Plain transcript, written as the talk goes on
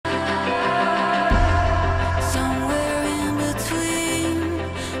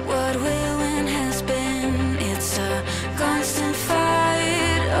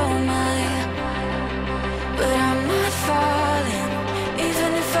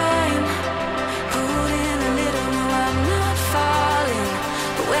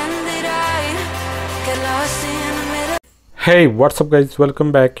Hey, what's up guys,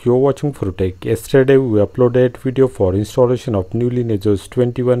 welcome back. You're watching Fruitech. Yesterday we uploaded video for installation of new LineageOS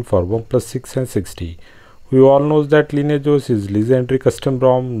 21 for OnePlus 6 and 60. We all know that LineageOS is legendary custom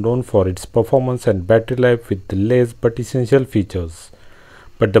ROM known for its performance and battery life with less but essential features.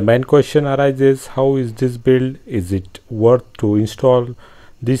 But the main question arises, how is this build? Is it worth to install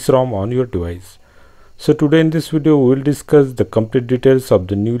this ROM on your device? So today in this video we will discuss the complete details of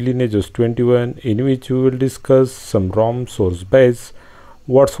the new LineageOS 21, in which we will discuss some ROM source base,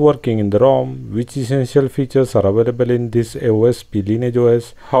 what's working in the ROM, which essential features are available in this AOSP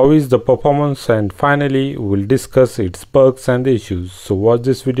LineageOS, how is the performance, and finally we will discuss its bugs and the issues. So watch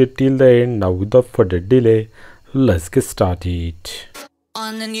this video till the end. Now without further delay, let's get started.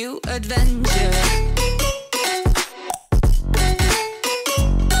 On a new adventure.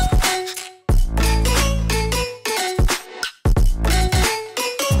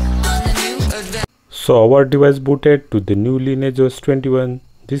 So our device booted to the new LineageOS 21.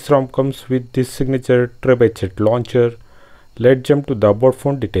 This ROM comes with this signature tray-by-chat launcher. Let's jump to the about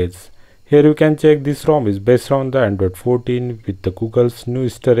phone details. Here you can check this ROM is based on the Android 14 with the Google's new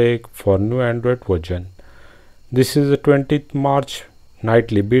Easter egg for new Android version. This is the 20th March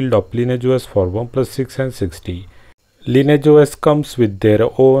nightly build of LineageOS for OnePlus 6 and 60. LineageOS comes with their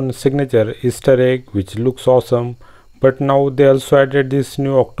own signature Easter egg which looks awesome. But now they also added this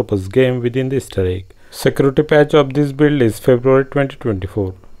new octopus game within the Easter egg. Security patch of this build is February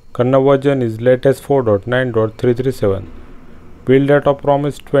 2024. Kernel version is latest 4.9.337. Build date of ROM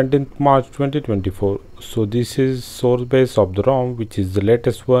is 20th March 2024. So this is source base of the ROM, which is the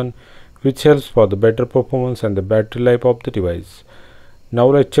latest one, which helps for the better performance and the battery life of the device. Now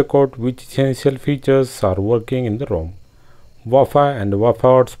let's check out which essential features are working in the ROM. Wi-Fi and Wi-Fi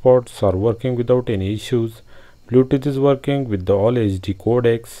hotspots are working without any issues. Bluetooth is working with the all HD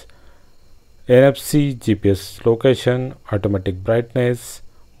codecs, NFC, GPS location, automatic brightness,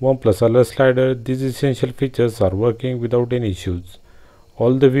 OnePlus alert slider. These essential features are working without any issues.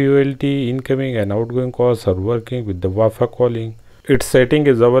 All the VoLTE incoming and outgoing calls are working with the Wi-Fi calling. Its setting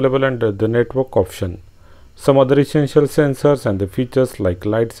is available under the network option. Some other essential sensors and the features like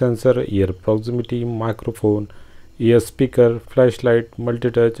light sensor, ear proximity, microphone, ear speaker, flashlight,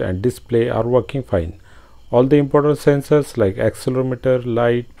 multi-touch and display are working fine. All the important sensors like accelerometer,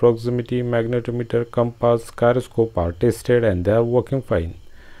 light, proximity, magnetometer, compass, gyroscope are tested and they are working fine.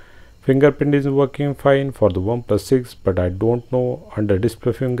 Fingerprint is working fine for the OnePlus 6, but I don't know under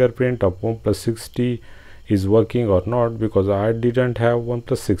display fingerprint of OnePlus 60 is working or not because I didn't have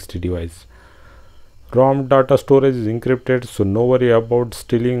OnePlus 60 device. ROM data storage is encrypted, so no worry about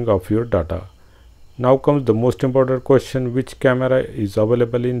stealing of your data. Now comes the most important question, which camera is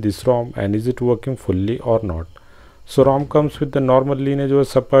available in this ROM and is it working fully or not. So ROM comes with the normal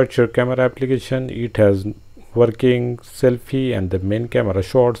LineageOS aperture camera application. It has working selfie and the main camera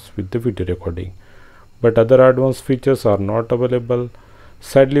shots with the video recording. But other advanced features are not available.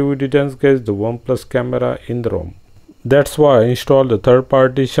 Sadly we didn't get the OnePlus camera in the ROM. That's why I installed the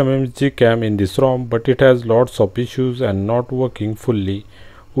third-party Xiaomi Gcam in this ROM, but it has lots of issues and not working fully.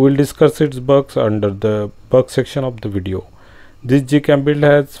 We will discuss its bugs under the bug section of the video. This Gcam build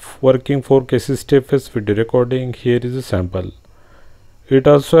has working 4K 60fps video recording. Here is a sample. It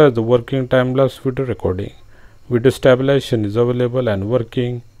also has the working time-lapse video recording. Video stabilization is available and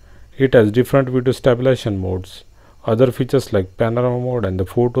working. It has different video stabilization modes. Other features like panorama mode and the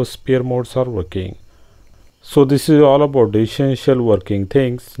photosphere modes are working. So this is all about the essential working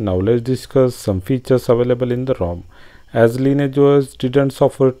things. Now let's discuss some features available in the ROM. As LineageOS didn't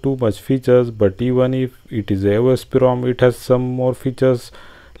offer too much features, but even if it is a AOSP ROM, it has some more features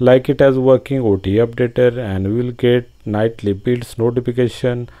like it has working OT updater and we will get nightly builds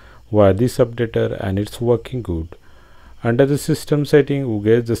notification via this updater and it's working good. Under the system setting, we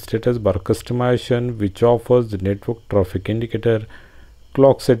get the status bar customization which offers the network traffic indicator,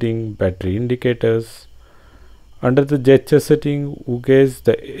 clock setting, battery indicators. Under the gesture setting, we get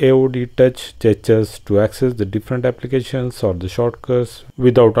the AOD touch gestures to access the different applications or the shortcuts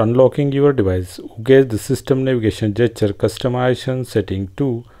without unlocking your device. We get the system navigation gesture customization setting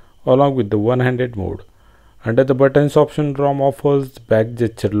too, along with the one-handed mode. Under the buttons option, ROM offers back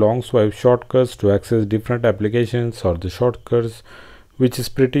gesture long swipe shortcuts to access different applications or the shortcuts, which is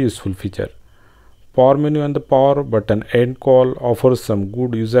pretty useful feature. Power menu and the power button end call offers some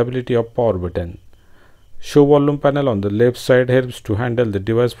good usability of power button. Show volume panel on the left side helps to handle the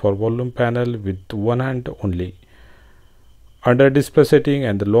device for volume panel with one hand only. Under display setting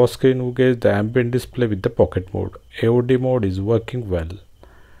and the lock screen, we get the ambient display with the pocket mode. AOD mode is working well.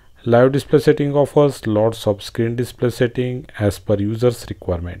 Live display setting offers lots of screen display setting as per user's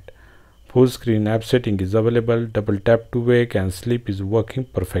requirement. Full screen app setting is available. Double tap to wake and sleep is working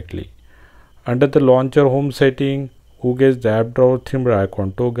perfectly. Under the launcher home setting, who gets the app drawer themed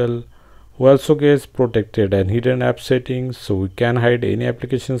icon toggle. We also gets protected and hidden app settings, so we can hide any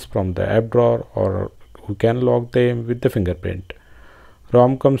applications from the app drawer or we can lock them with the fingerprint.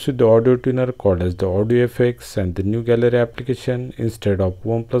 ROM comes with the audio tuner called as the Audio Effects and the new gallery application instead of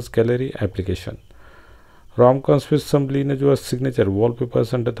OnePlus gallery application. ROM comes with some LineageOS signature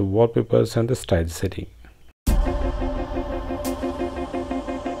wallpapers under the wallpapers and the style setting.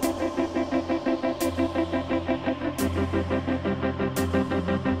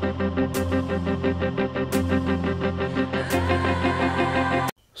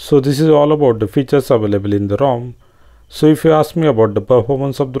 So this is all about the features available in the ROM. So if you ask me about the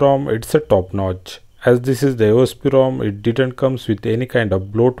performance of the ROM, it's a top notch. As this is the AOSP ROM, it didn't comes with any kind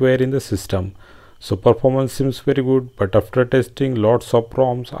of bloatware in the system. So performance seems very good, but after testing lots of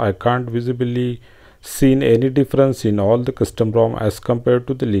ROMs, I can't visibly seen any difference in all the custom ROM as compared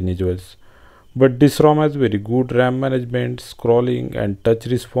to the LineageOS. But this ROM has very good RAM management, scrolling and touch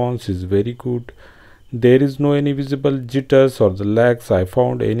response is very good. There is no any visible jitters or the lags I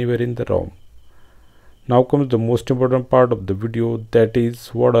found anywhere in the ROM. Now comes the most important part of the video, that is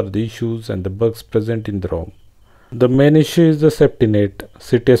what are the issues and the bugs present in the ROM. The main issue is the safety net.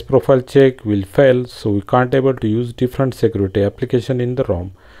 CTS profile check will fail, so we can't able to use different security application in the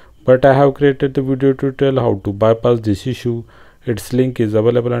ROM. But I have created the video tutorial how to bypass this issue. Its link is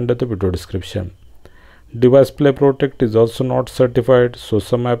available under the video description. Device Play Protect is also not certified, so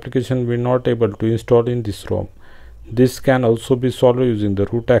some application will not able to install in this ROM. This can also be solved using the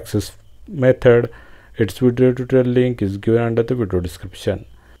root access method. Its video tutorial link is given under the video description.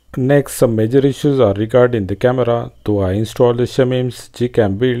 Next, some major issues are regarding the camera. Though I installed the Xiaomi's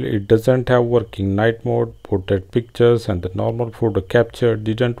Gcam build, it doesn't have working night mode, portrait pictures and the normal photo capture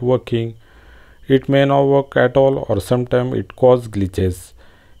didn't working. It may not work at all or sometimes it causes glitches.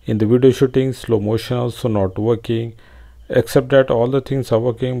 In the video shooting, slow motion also not working. Except that all the things are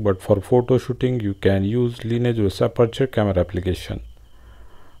working, but for photo shooting you can use LineageOS aperture camera application.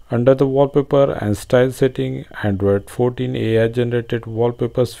 Under the wallpaper and style setting, Android 14 AI generated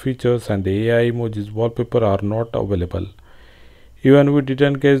wallpapers features and the AI emojis wallpaper are not available. Even we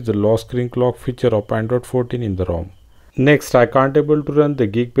didn't get the lock screen clock feature of Android 14 in the ROM. Next, I can't able to run the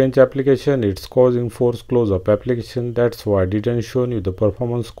Geekbench application. It's causing force close-up application. That's why I didn't show you the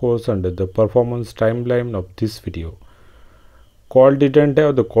performance scores under the performance timeline of this video. Call didn't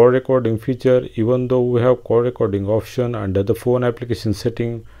have the call recording feature, even though we have call recording option under the phone application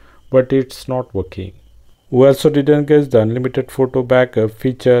setting, but it's not working. We also didn't get the unlimited photo backup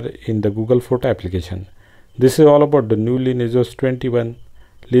feature in the Google Photo application. This is all about the new LineageOS 21.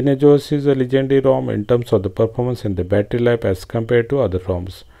 LineageOS is a legendary ROM in terms of the performance and the battery life as compared to other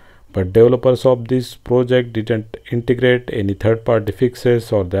ROMs. But developers of this project didn't integrate any third-party fixes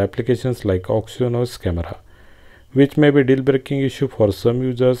or the applications like OS camera, which may be deal-breaking issue for some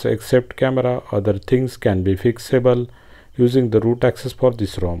users. Except camera, other things can be fixable using the root access for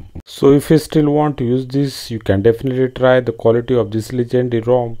this ROM. So if you still want to use this, you can definitely try the quality of this legendary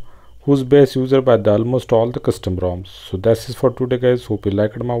ROM, whose best user by the almost all the custom ROMs. So that's it for today guys. Hope you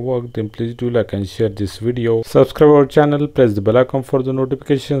liked my work. Then please do like and share this video. Subscribe our channel, press the bell icon for the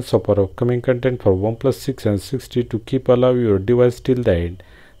notifications of our upcoming content for OnePlus 6 and 60 to keep alive your device till the end.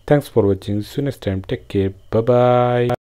 Thanks for watching. See you next time. Take care. Bye bye.